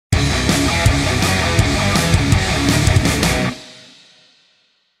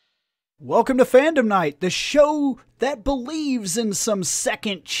Welcome to Fandom Night, the show that believes in some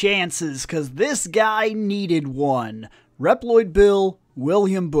second chances, because this guy needed one. ReploidBill,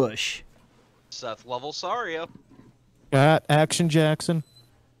 William Bush. Seth Sario. Got Action Jackson.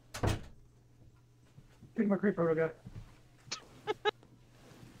 Pick my creeper guy.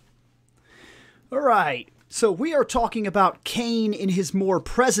 Alright, so we are talking about Kaine in his more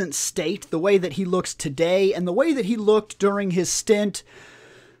present state, the way that he looks today, and the way that he looked during his stint,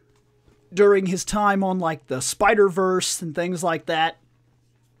 during his time on like the Spider-Verse and things like that.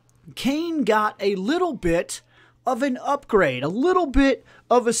 Kaine got a little bit of an upgrade, a little bit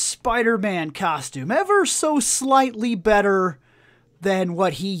of a Spider-Man costume, ever so slightly better than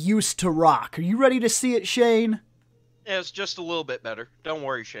what he used to rock. Are you ready to see it, Shane? Yeah, it's just a little bit better. Don't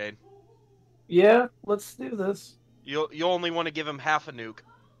worry, Shane. Yeah, let's do this. You only want to give him half a nuke.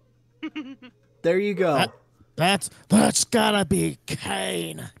 There you go. That's gotta be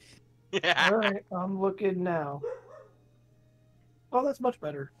Kaine. Yeah. All right, I'm looking now. Oh, that's much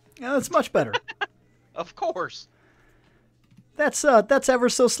better. Yeah, that's much better. Of course. That's ever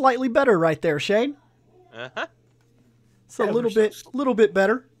so slightly better right there, Shane. Uh-huh. It's a Ever little bit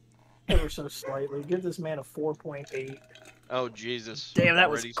better. Ever so slightly. Give this man a 4.8. Oh, Jesus. Damn, that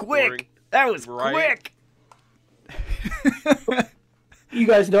was Already quick. scoring. That was Right. quick. You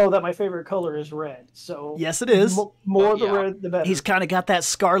guys know that my favorite color is red, so Yes, it is. More Oh, the yeah. red, the better. He's kind of got that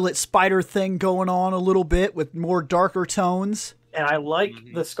Scarlet Spider thing going on a little bit with more darker tones. And I like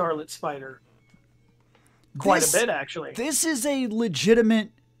the Scarlet Spider quite a bit, actually. This is a legitimate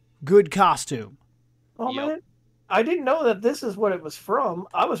good costume. Oh Yep. man, I didn't know that this is what it was from.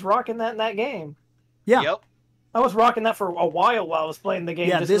 I was rocking that in that game. Yeah. Yep. I was rocking that for a while I was playing the game.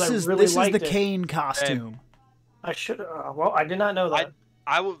 Yeah, just this 'cause I is really this is liked the it. Kaine costume. I should. Well, I did not know that.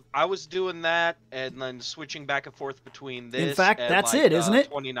 I was doing that and then switching back and forth between this. In fact, and that's like, it, isn't it?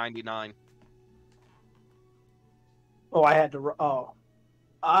 2099. Oh, I had to. Oh,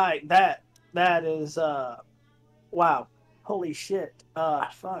 that is wow, holy shit.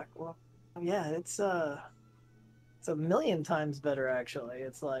 Fuck. Well, yeah, it's a million times better actually.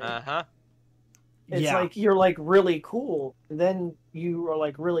 It's like Uh-huh. it's Yeah. like you're like really cool, then you are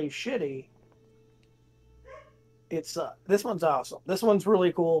like really shitty. It's this one's awesome. This one's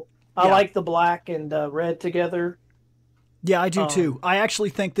really cool. I Yeah. like the black and red together. Yeah, I do too. I actually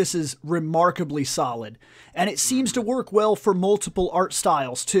think this is remarkably solid. And it seems to work well for multiple art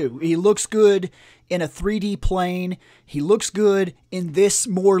styles too. He looks good in a 3D plane. He looks good in this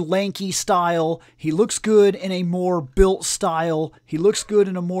more lanky style. He looks good in a more built style. He looks good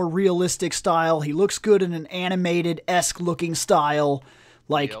in a more realistic style. He looks good in an animated-esque looking style.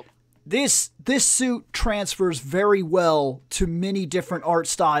 Like, Yep. this suit transfers very well to many different art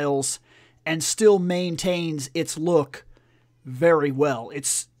styles and still maintains its look very well.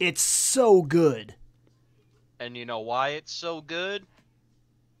 It's so good. And you know why it's so good?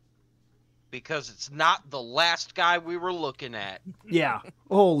 Because it's not the last guy we were looking at. Yeah.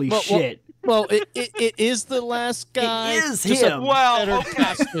 Holy Well, shit. Well, it is the last guy. is just a him. Well, better okay.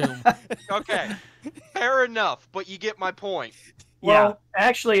 costume. Okay. Fair enough, but you get my point. Well,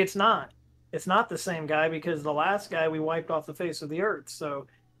 actually, it's not. It's not the same guy because the last guy we wiped off the face of the earth. So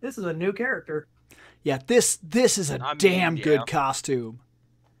this is a new character. Yeah, this is a I mean, damn yeah. good costume.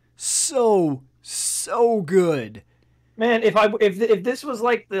 So good. Man, if this was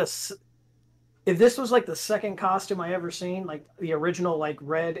like this, if this was like the second costume I ever seen, like the original, like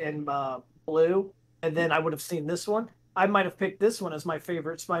red and blue, and then I would have seen this one, I might have picked this one as my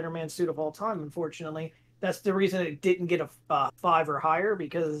favorite Spider-Man suit of all time. Unfortunately, that's the reason it didn't get a 5 or higher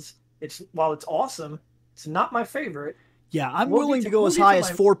because while it's awesome, it's not my favorite. Yeah, I'm We'll willing get to to- go we'll as get high to as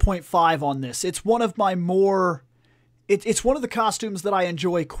my- 4.5 on this. It's one of my more... It's one of the costumes that I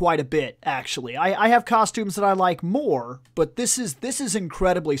enjoy quite a bit, actually. I have costumes that I like more, but this is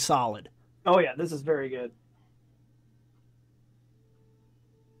incredibly solid. Oh yeah, this is very good.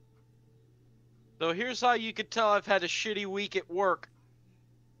 So here's how you could tell I've had a shitty week at work.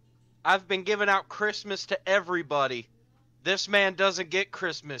 I've been giving out Christmas to everybody. This man doesn't get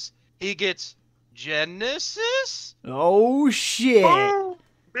Christmas. He gets Genesis? Oh, shit. Boom,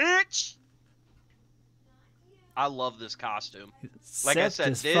 bitch! I love this costume. Like I Seth said,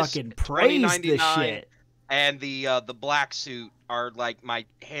 just this fucking praised this $20.99 shit. and the black suit are like my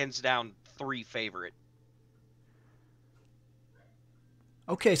hands down 3 favorite.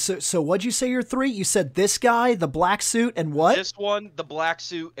 Okay, so what'd you say your 3? You said this guy, the black suit, and what? This one, the black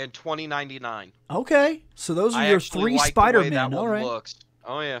suit, and $20.99. Okay, so those are I your actually 3 like the way Spider-Men. that All one right. looks.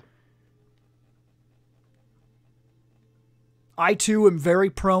 Oh yeah. I too am very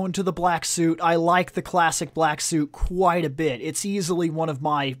prone to the black suit. I like the classic black suit quite a bit. It's easily one of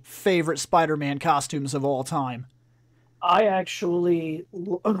my favorite Spider-Man costumes of all time. I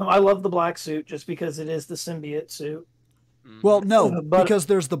love the black suit just because it is the symbiote suit. Well, no, But- because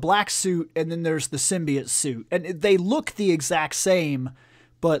there's the black suit and then there's the symbiote suit. And they look the exact same,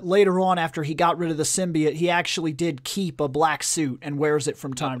 but later on after he got rid of the symbiote, he actually did keep a black suit and wears it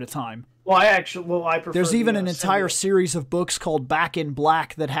from time to time. Well, I prefer. There's even an entire symbiote. series of books called Back in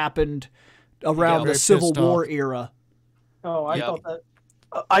Black that happened around the very Civil pissed War off. era. Oh, I Yep. thought that.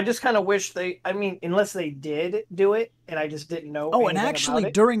 I just kind of wish unless they did do it, and I just didn't know. Oh, and anything actually about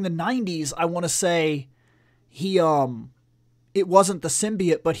it. during the 90s, I want to say he it wasn't the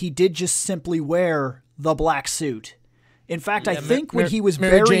symbiote, but he did just simply wear the black suit. In fact, I Yeah, think when he was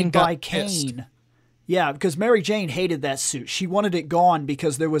Mary Jane buried by got pissed. Kaine. Yeah, because Mary Jane hated that suit. She wanted it gone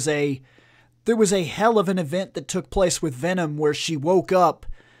because there was a hell of an event that took place with Venom where she woke up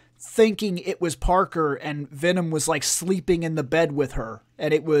thinking it was Parker and Venom was like sleeping in the bed with her,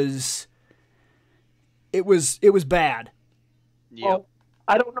 and it was bad. Yep. Well,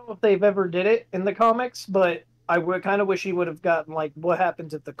 I don't know if they've ever did it in the comics, but I would kind of wish he would have gotten like what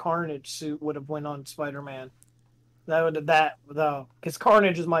happens if the Carnage suit would have went on Spider-Man. Because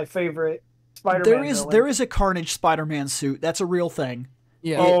Carnage is my favorite Spider-Man. There is a Carnage Spider-Man suit. That's a real thing.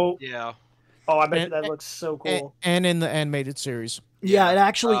 Yeah. Yeah. I bet you And- that looks so cool. And in the animated series. Yeah, it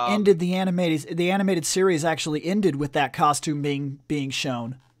actually Um, ended the animated series actually ended with that costume being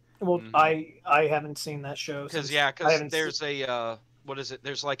shown. Well, I haven't seen that show Because I haven't there's a what is it?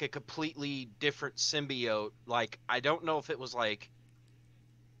 There's like a completely different symbiote. Like I don't know if it was like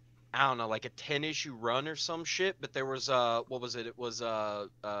I don't know, like a 10-issue run or some shit. But there was what was it? It was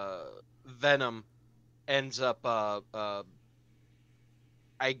Venom ends up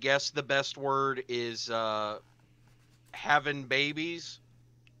I guess the best word is having babies.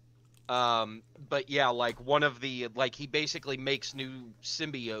 But yeah, like one of the like he basically makes new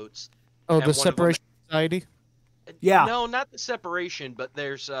symbiotes. Oh, And the one of them- Separation Society? Yeah. No, not the separation, but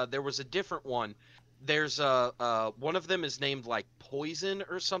there was a different one. There's one of them is named like Poison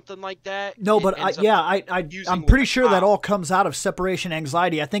or something like that. No, It but ends up using I'm with pretty a sure that cop. all comes out of separation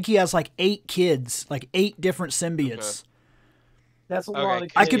anxiety. I think he has like 8 kids, like 8 different symbiotes. That's a Okay, lot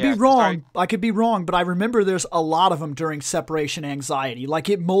of I Yeah, could be 'cause wrong. I could be wrong, but I remember there's a lot of them during separation anxiety. Like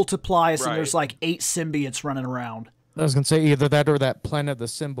it multiplies and Right. there's like 8 symbiotes running around. I was going to say either that or that Planet of the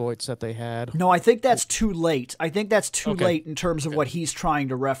Symbiotes that they had. No, I think that's too late. I think that's too Okay. late in terms of what he's trying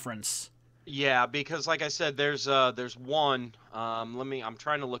to reference. Yeah, because like I said, there's one. I'm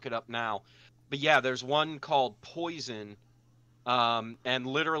trying to look it up now, but yeah, there's one called Poison, and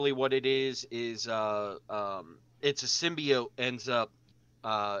literally what it is it's a symbiote ends up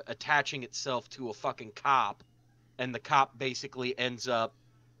attaching itself to a fucking cop, and the cop basically ends up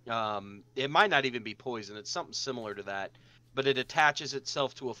it might not even be poison, it's something similar to that, but it attaches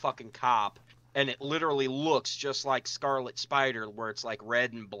itself to a fucking cop, and it literally looks just like Scarlet Spider, where it's like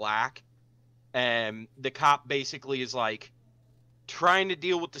red and black. And the cop basically is like trying to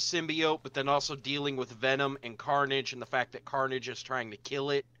deal with the symbiote, but then also dealing with Venom and Carnage and the fact that Carnage is trying to kill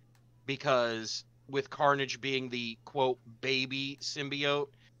it, because with Carnage being the quote baby symbiote,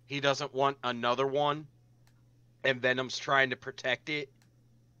 he doesn't want another one, and Venom's trying to protect it.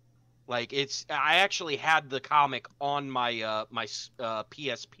 Like I actually had the comic on my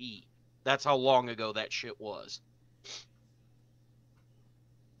PSP. That's how long ago that shit was.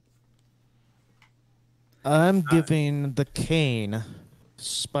 I'm giving the Kaine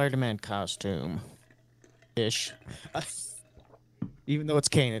Spider-Man costume ish. Even though it's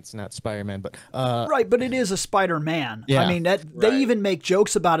Kaine, it's not Spider-Man, but Right, but it is a Spider-Man. Yeah. I mean, Right. they even make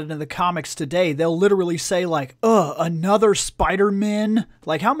jokes about it in the comics today. They'll literally say like, another Spider-Man?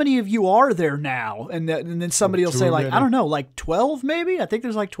 Like, how many of you are there now?" And then somebody will Too say like, many. "I don't know, like 12 maybe?" I think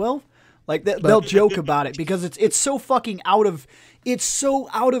there's like 12. Like they'll joke about it because it's so fucking out of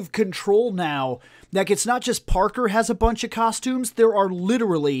control now. Like it's not just Parker has a bunch of costumes. There are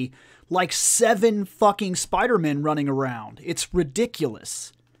literally like 7 fucking Spider-Men running around. It's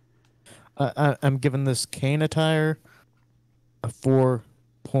ridiculous. I'm giving this Kaine attire a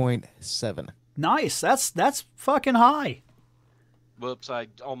 4.7. Nice. That's fucking high. Whoops, I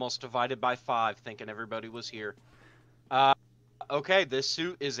almost divided by 5 thinking everybody was here. Okay, this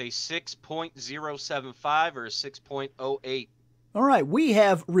suit is a 6.075 or a 6.08. All right, we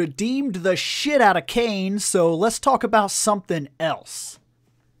have redeemed the shit out of Kaine, so let's talk about something else.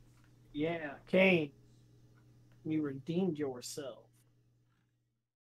 Yeah, Kaine, you redeemed yourself.